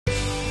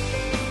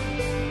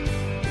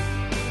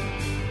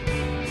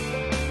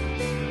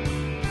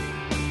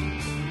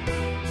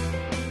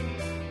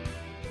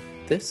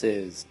This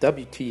is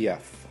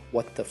WTF,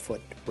 What the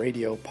Foot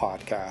Radio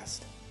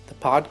Podcast, the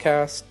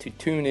podcast to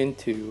tune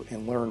into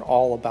and learn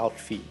all about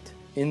feet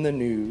in the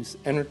news,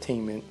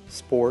 entertainment,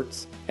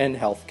 sports, and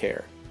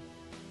healthcare.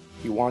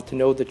 You want to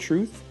know the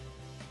truth?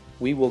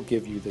 We will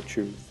give you the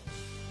truth.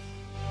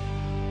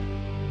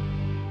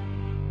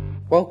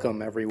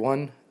 Welcome,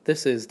 everyone.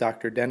 This is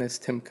Dr. Dennis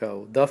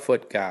Timko, the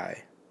Foot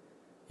Guy.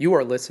 You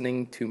are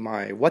listening to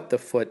my What the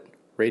Foot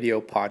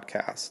Radio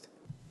Podcast.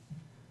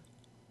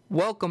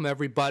 Welcome,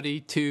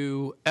 everybody,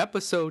 to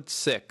episode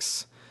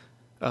 6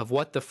 of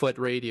What the Foot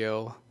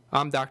Radio.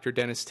 I'm Dr.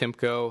 Dennis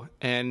Timko,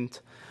 and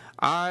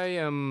I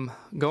am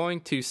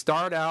going to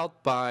start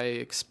out by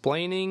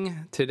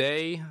explaining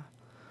today,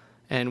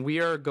 and we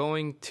are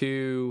going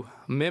to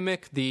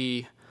mimic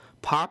the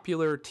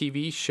popular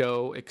TV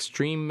show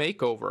Extreme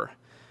Makeover,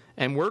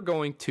 and we're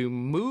going to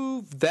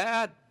move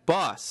that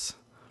bus,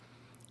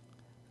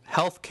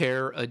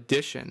 Healthcare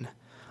Edition.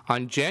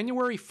 On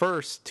January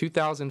 1st,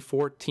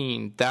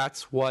 2014,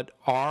 that's what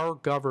our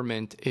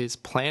government is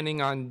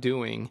planning on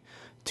doing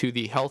to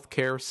the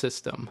healthcare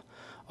system.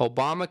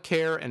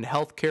 Obamacare and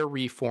healthcare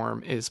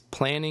reform is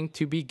planning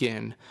to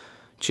begin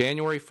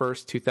January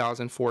 1st,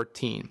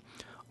 2014.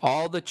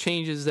 All the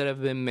changes that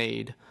have been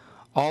made,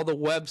 all the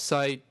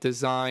website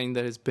design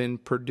that has been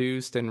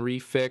produced and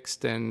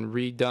refixed and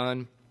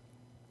redone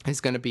is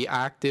going to be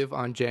active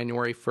on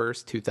January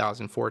 1st,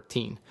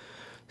 2014.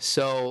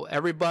 So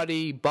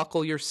everybody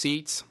buckle your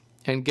seats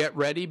and get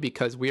ready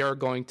because we are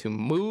going to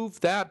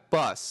move that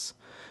bus.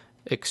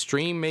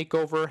 Extreme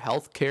Makeover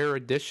Healthcare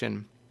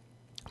Edition,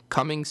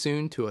 coming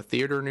soon to a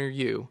theater near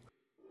you.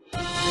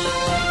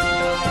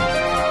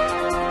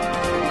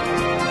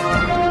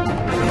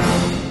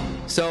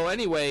 So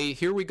anyway,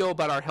 here we go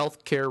about our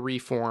healthcare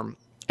reform.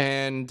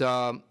 And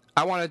I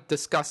want to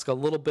discuss a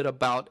little bit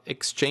about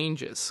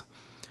exchanges.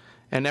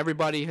 And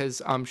everybody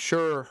has, I'm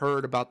sure,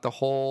 heard about the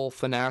whole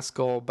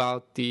fiasco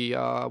about the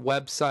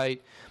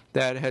website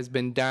that has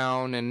been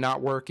down and not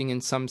working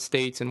in some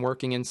states and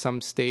working in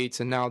some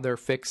states, and now they're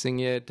fixing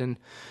it, and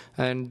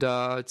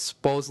it's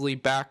supposedly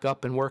back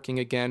up and working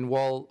again.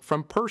 Well,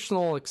 from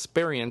personal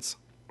experience,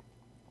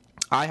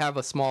 I have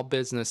a small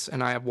business,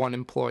 and I have one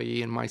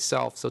employee and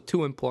myself, so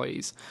 2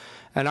 employees.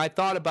 And I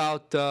thought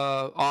about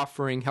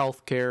offering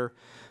health care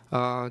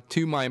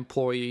to my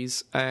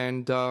employees,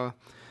 and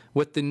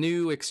with the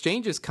new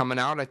exchanges coming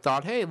out, I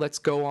thought, hey, let's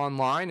go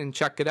online and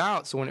check it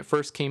out. So when it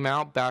first came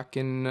out back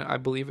in, I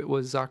believe it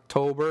was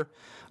October,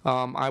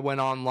 I went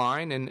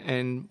online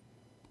and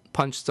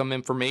punched some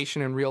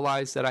information and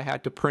realized that I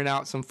had to print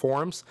out some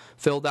forms,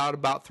 filled out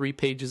about 3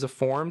 pages of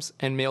forms,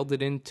 and mailed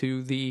it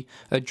into the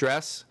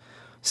address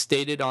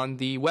stated on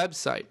the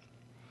website.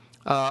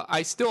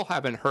 I still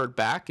haven't heard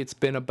back. It's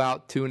been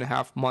about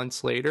 2.5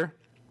 months later.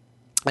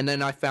 And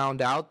then I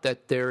found out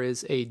that there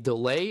is a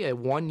delay, a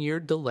 1-year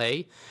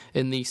delay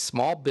in the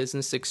small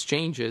business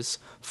exchanges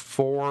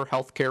for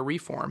healthcare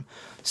reform.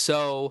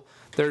 So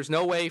there's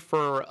no way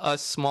for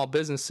us small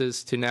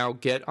businesses to now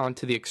get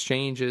onto the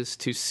exchanges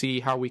to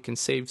see how we can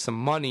save some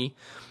money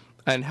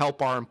and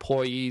help our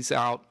employees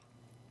out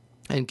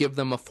and give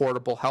them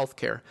affordable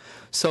healthcare.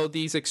 So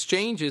these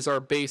exchanges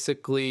are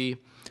basically,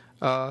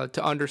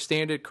 to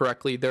understand it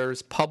correctly,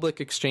 there's public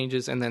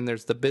exchanges and then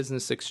there's the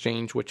business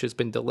exchange, which has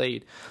been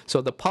delayed.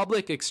 So the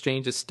public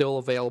exchange is still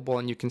available,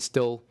 and you can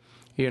still,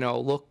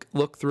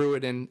 look through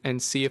it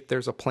and see if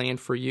there's a plan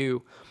for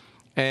you.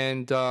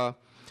 And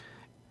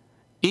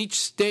each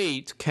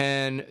state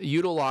can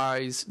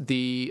utilize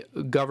the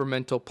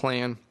governmental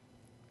plan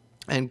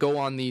and go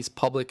on these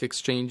public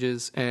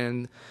exchanges,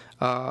 and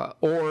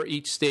or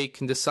each state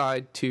can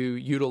decide to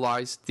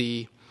utilize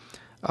the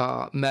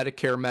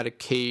Medicare,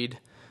 Medicaid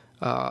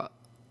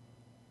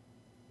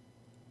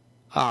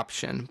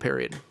option,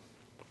 period.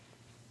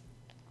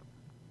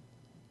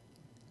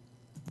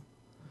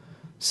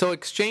 So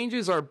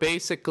exchanges are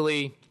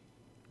basically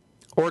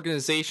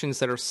organizations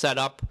that are set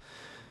up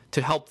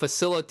to help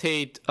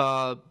facilitate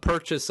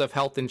purchase of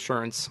health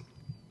insurance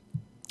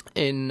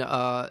in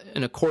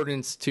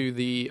accordance to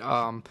the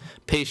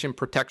Patient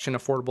Protection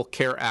Affordable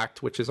Care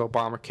Act, which is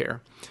Obamacare.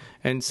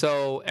 And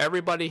so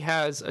everybody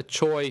has a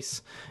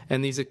choice,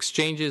 and these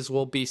exchanges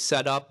will be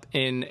set up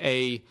in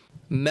a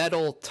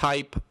metal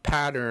type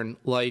pattern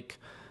like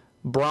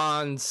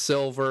bronze,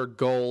 silver,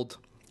 gold.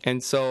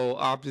 And so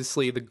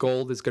obviously the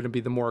gold is going to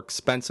be the more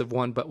expensive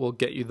one, but will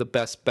get you the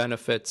best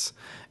benefits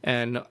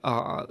and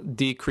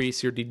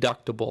decrease your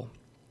deductible.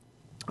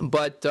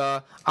 But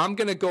I'm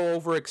going to go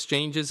over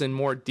exchanges in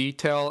more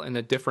detail in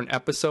a different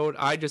episode.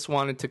 I just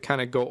wanted to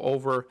kind of go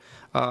over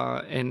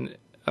and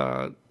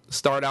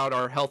start out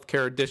our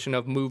healthcare edition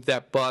of Move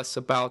That Bus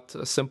about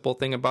a simple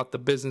thing about the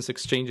business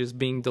exchanges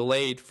being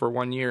delayed for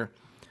 1 year.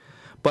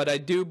 But I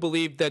do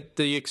believe that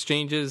the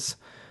exchanges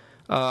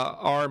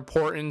are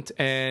important,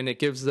 and it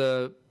gives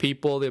the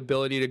people the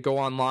ability to go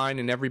online,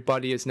 and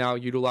everybody is now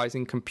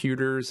utilizing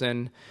computers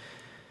and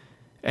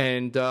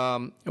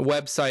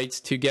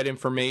websites to get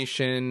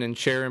information and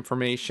share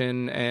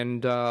information.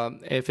 And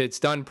if it's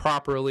done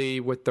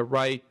properly with the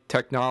right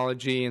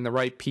technology and the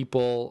right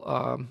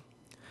people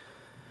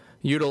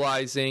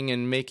utilizing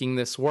and making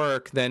this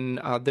work, then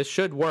this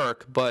should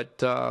work.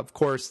 But of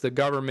course, the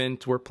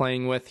government we're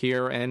playing with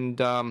here, and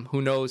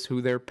who knows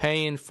who they're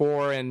paying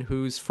for and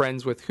who's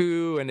friends with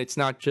who. And it's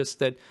not just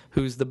that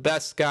who's the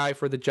best guy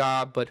for the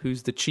job, but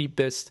who's the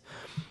cheapest,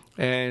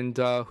 and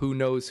who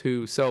knows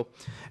who. So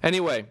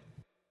anyway.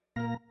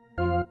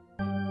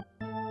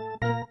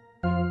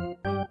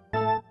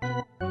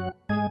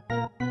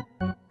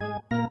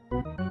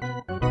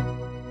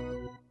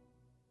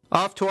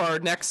 Off to our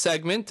next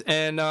segment,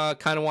 and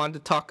kind of wanted to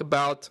talk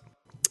about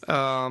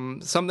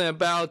something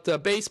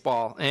about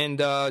baseball. And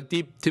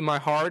deep to my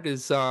heart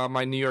is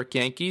my New York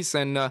Yankees,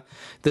 and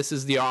this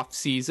is the off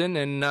season,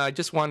 and I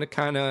just want to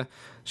kind of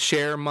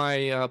share my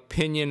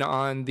opinion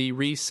on the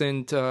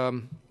recent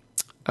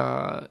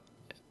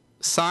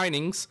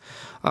signings.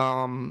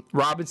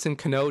 Robinson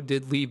Cano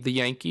did leave the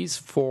Yankees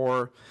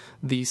for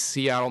the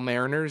Seattle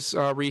Mariners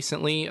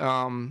recently.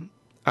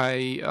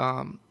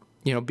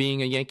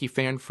 Being a Yankee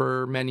fan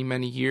for many,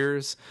 many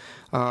years,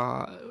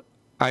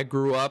 I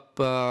grew up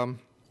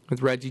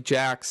with Reggie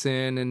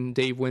Jackson and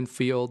Dave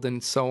Winfield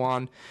and so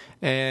on,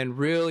 and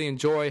really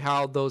enjoy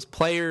how those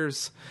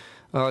players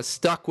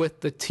stuck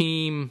with the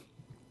team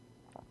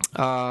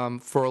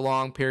for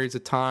long periods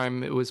of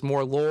time. It was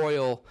more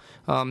loyal.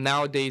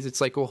 Nowadays,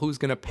 it's like, well, who's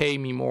going to pay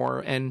me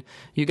more? And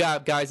you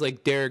got guys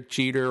like Derek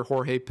Jeter,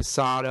 Jorge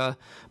Posada,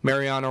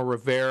 Mariano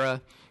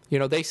Rivera.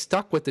 They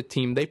stuck with the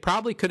team. They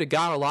probably could have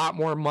got a lot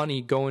more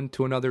money going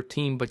to another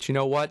team, but you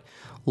know what?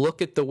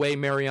 Look at the way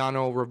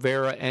Mariano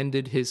Rivera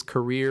ended his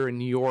career in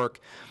New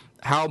York.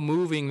 How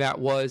moving that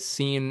was,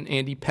 seeing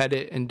Andy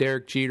Pettitte and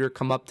Derek Jeter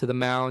come up to the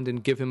mound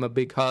and give him a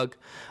big hug.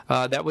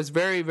 That was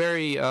very,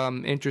 very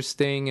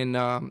interesting, and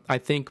I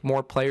think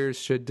more players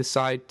should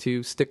decide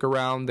to stick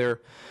around their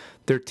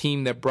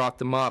team that brought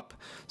them up.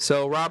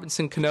 So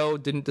Robinson Cano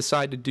didn't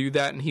decide to do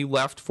that, and he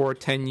left for a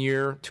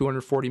 10-year,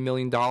 $240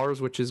 million,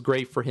 which is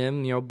great for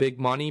him, big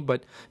money,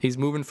 but he's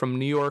moving from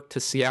New York to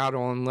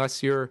Seattle.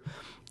 Unless you're,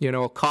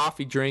 a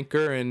coffee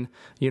drinker and,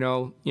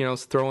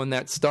 throwing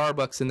that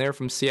Starbucks in there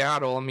from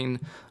Seattle. I mean,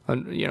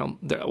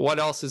 what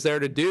else is there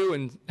to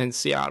do in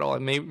Seattle?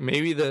 And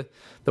maybe the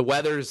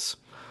weather's,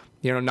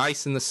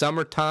 nice in the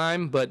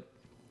summertime, but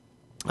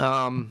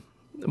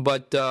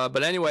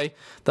anyway,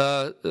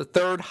 the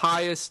third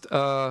highest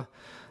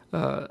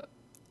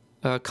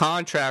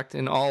contract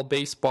in all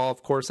baseball,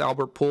 of course,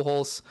 Albert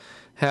Pujols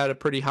had a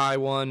pretty high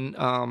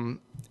one.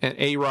 And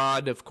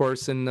A-Rod, of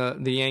course, in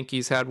the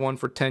Yankees had one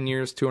for 10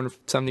 years,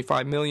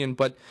 $275 million.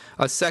 But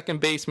a second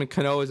baseman,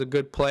 Cano, is a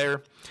good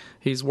player.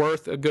 He's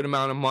worth a good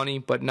amount of money,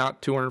 but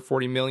not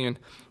 $240 million.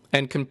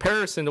 In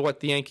comparison to what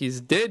the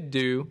Yankees did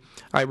do,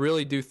 I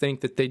really do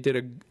think that they did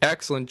an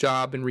excellent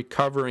job in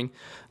recovering,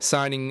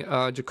 signing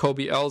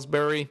Jacoby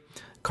Ellsbury,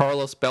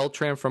 Carlos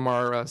Beltran from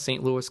our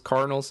St. Louis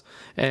Cardinals,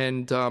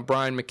 and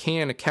Brian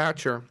McCann, a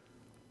catcher.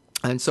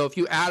 And so if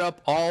you add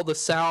up all the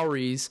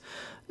salaries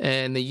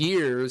and the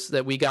years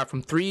that we got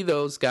from three of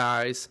those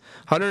guys,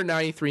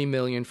 $193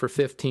 million for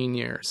 15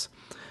 years,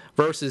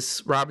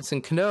 versus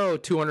Robinson Cano,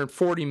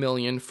 $240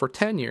 million for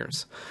 10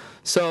 years.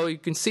 So you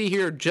can see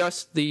here,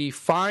 just the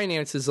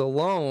finances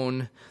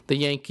alone, the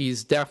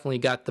Yankees definitely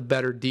got the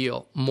better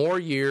deal. More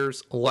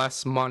years,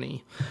 less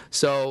money.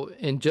 So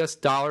in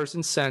just dollars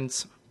and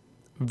cents,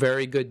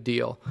 very good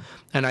deal.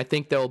 And I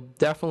think they'll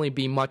definitely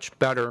be much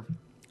better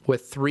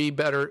with three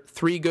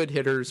good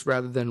hitters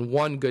rather than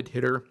one good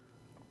hitter.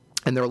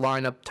 And their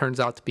lineup turns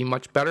out to be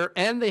much better.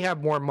 And they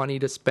have more money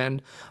to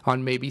spend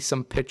on maybe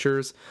some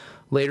pitchers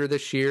later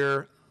this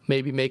year,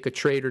 maybe make a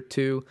trade or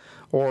two,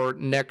 or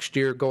next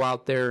year go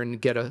out there and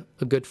get a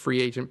good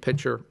free agent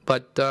pitcher.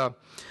 But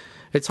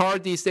it's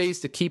hard these days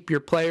to keep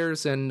your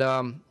players, and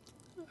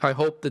I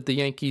hope that the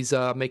Yankees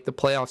make the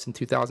playoffs in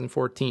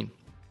 2014.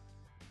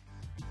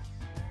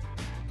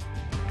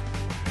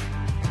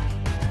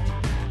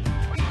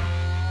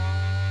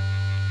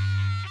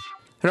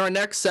 In our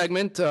next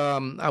segment,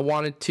 I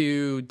wanted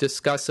to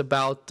discuss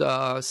about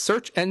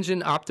search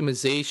engine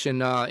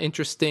optimization,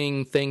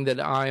 interesting thing that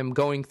I am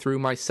going through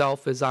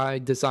myself as I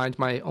designed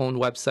my own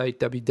website,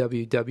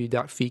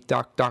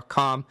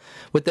 www.feekdoc.com,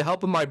 with the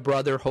help of my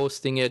brother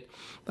hosting it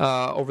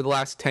over the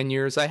last 10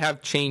 years. I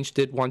have changed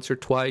it once or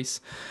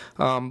twice,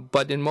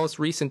 but in most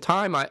recent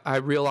time, I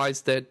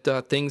realized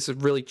that things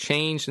have really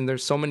changed, and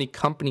there's so many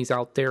companies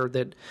out there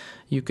that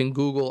you can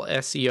Google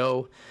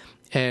SEO.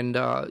 And,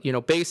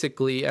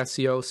 basically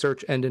SEO,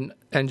 search engine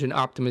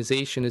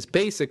optimization, is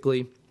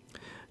basically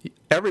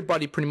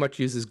everybody pretty much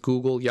uses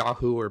Google,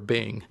 Yahoo, or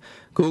Bing.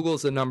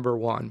 Google's the number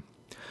one.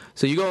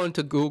 So you go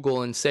into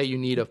Google and say you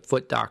need a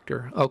foot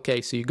doctor.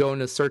 Okay, so you go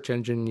into the search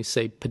engine and you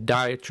say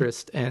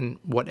podiatrist and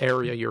what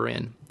area you're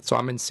in. So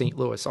I'm in St.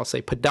 Louis. I'll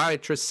say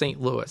podiatrist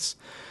St. Louis.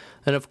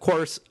 And, of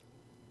course,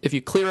 if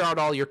you clear out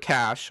all your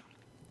cache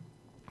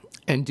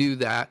and do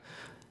that,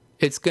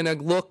 it's going to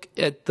look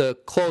at the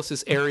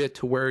closest area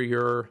to where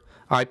your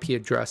IP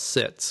address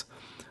sits.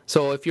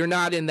 So if you're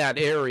not in that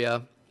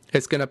area,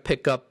 it's going to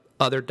pick up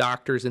other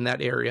doctors in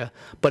that area.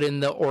 But in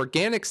the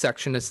organic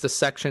section, it's the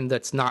section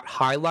that's not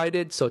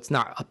highlighted, so it's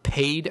not a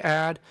paid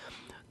ad.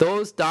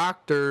 those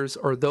doctors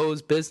or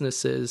those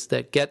businesses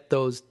that get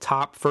those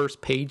top first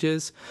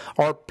pages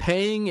are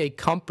paying a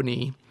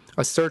company,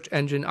 a search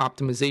engine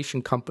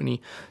optimization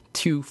company,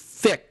 to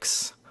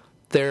fix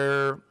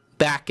their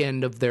back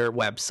end of their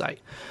website.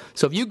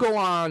 So if you go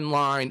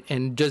online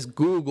and just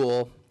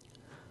Google,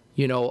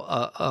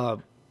 a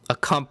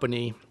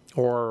company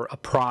or a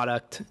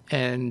product,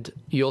 and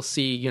you'll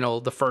see,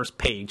 the first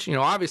page.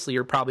 Obviously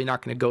you're probably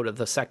not going to go to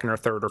the second or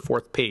third or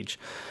fourth page.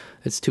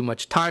 It's too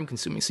much time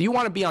consuming. So you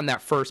want to be on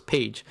that first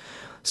page.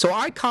 So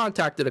I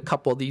contacted a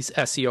couple of these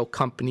SEO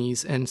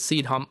companies and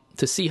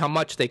to see how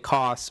much they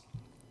cost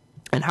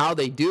and how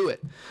they do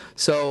it.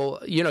 So,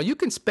 you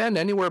can spend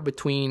anywhere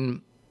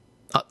between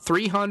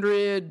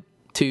 $300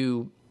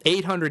 to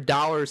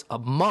 $800 a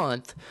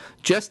month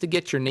just to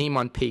get your name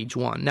on page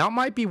one. Now, it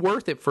might be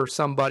worth it for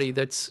somebody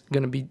that's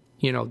going to be,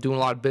 doing a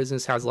lot of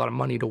business, has a lot of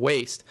money to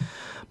waste.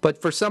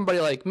 But for somebody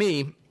like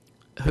me,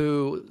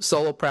 who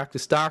solo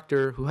practice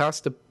doctor, who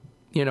has to,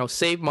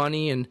 save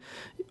money and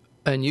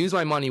use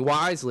my money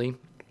wisely,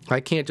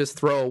 I can't just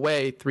throw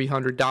away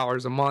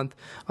 $300 a month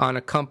on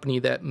a company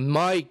that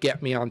might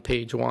get me on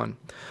page one.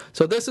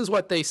 So this is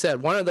what they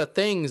said. One of the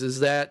things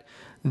is that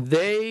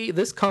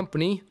this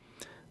company,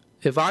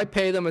 if I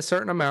pay them a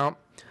certain amount,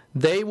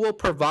 they will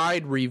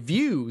provide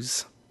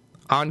reviews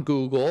on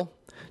Google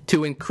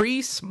to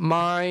increase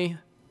my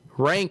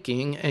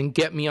ranking and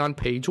get me on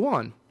page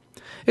one.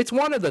 It's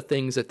one of the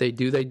things that they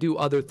do. They do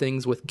other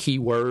things with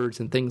keywords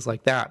and things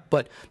like that.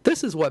 But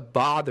this is what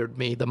bothered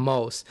me the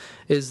most,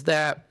 is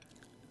that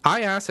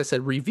I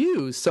said,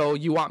 reviews. So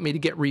you want me to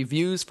get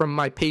reviews from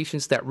my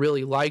patients that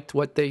really liked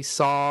what they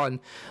saw, and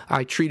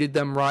I treated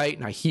them right,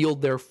 and I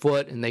healed their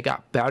foot, and they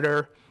got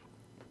better.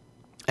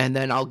 And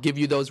then I'll give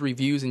you those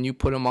reviews, and you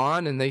put them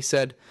on. And they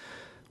said,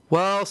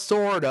 well,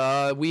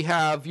 sorta. We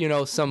have,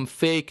 some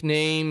fake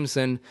names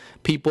and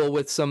people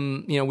with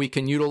some, we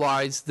can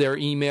utilize their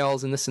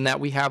emails and this and that.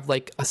 We have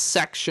like a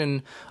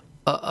section,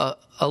 a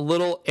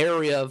little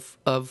area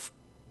of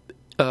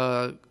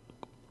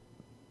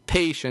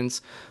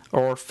patients,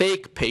 or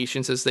fake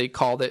patients as they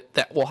called it,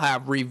 that will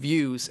have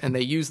reviews. And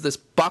they use this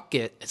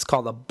bucket. It's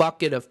called a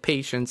bucket of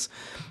patients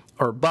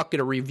or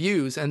bucket of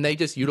reviews, and they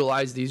just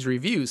utilize these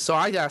reviews. So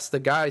I asked the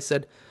guy, I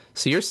said,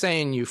 so you're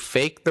saying you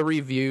fake the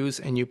reviews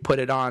and you put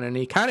it on? And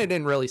he kind of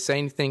didn't really say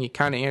anything. He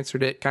kind of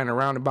answered it kind of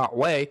roundabout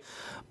way.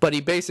 But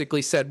he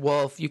basically said,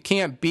 well, if you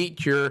can't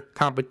beat your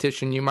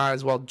competition, you might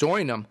as well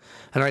join them.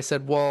 And I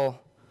said,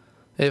 well,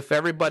 if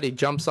everybody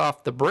jumps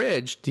off the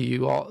bridge, do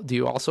you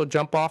also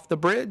jump off the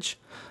bridge?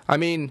 I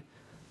mean,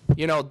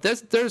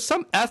 there's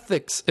some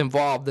ethics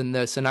involved in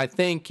this. And I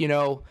think,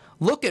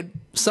 look at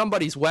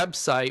somebody's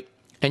website,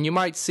 and you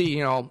might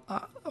see,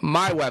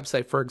 my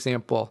website, for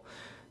example.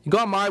 You go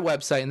on my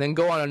website and then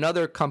go on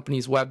another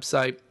company's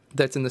website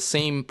that's in the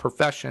same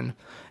profession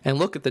and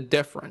look at the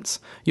difference.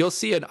 You'll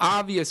see an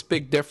obvious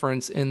big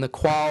difference in the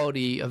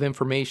quality of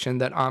information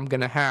that I'm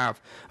going to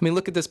have. I mean,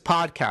 look at this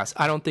podcast.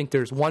 I don't think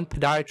there's one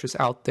podiatrist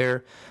out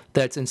there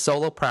that's in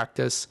solo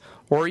practice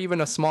or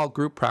even a small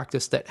group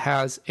practice that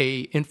has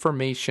a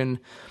information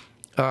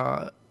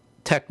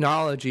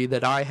technology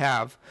that I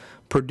have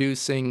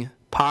producing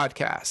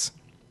podcasts.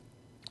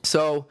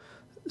 So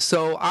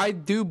I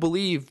do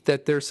believe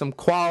that there's some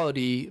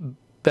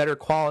better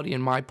quality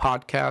in my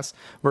podcast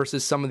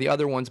versus some of the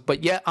other ones.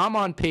 But yet I'm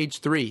on page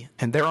 3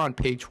 and they're on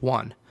page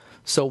 1.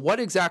 So what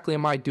exactly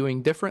am I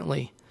doing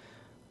differently?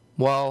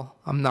 Well,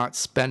 I'm not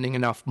spending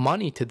enough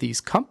money to these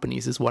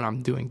companies is what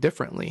I'm doing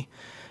differently.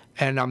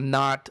 And I'm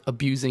not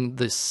abusing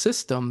the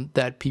system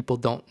that people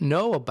don't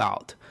know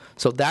about.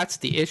 So that's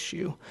the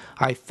issue.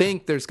 I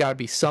think there's got to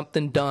be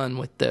something done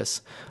with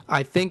this.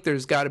 I think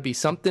there's got to be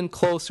something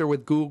closer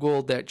with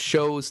Google that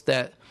shows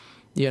that,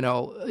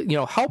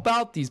 help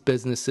out these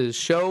businesses.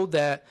 Show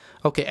that,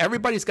 okay,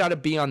 everybody's got to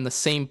be on the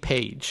same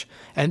page.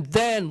 And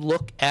then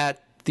look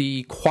at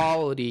the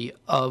quality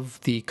of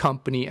the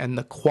company and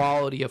the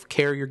quality of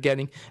care you're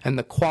getting and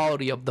the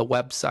quality of the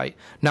website.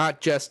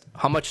 Not just,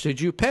 how much did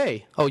you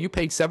pay? Oh, you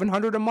paid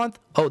 $700 a month?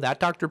 Oh,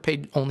 that doctor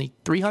paid only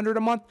 $300 a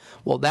month?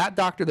 Well, that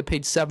doctor that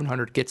paid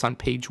 $700 gets on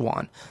page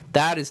 1.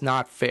 That is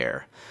not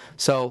fair.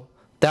 So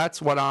that's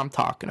what I'm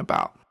talking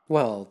about.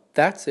 Well,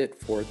 that's it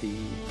for the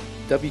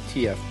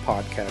WTF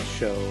podcast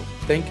show.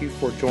 Thank you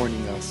for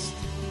joining us.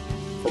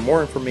 For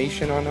more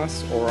information on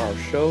us or our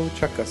show,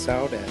 check us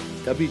out at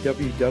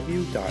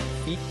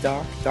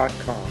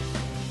www.feetdoc.com.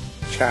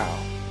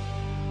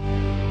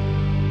 Ciao.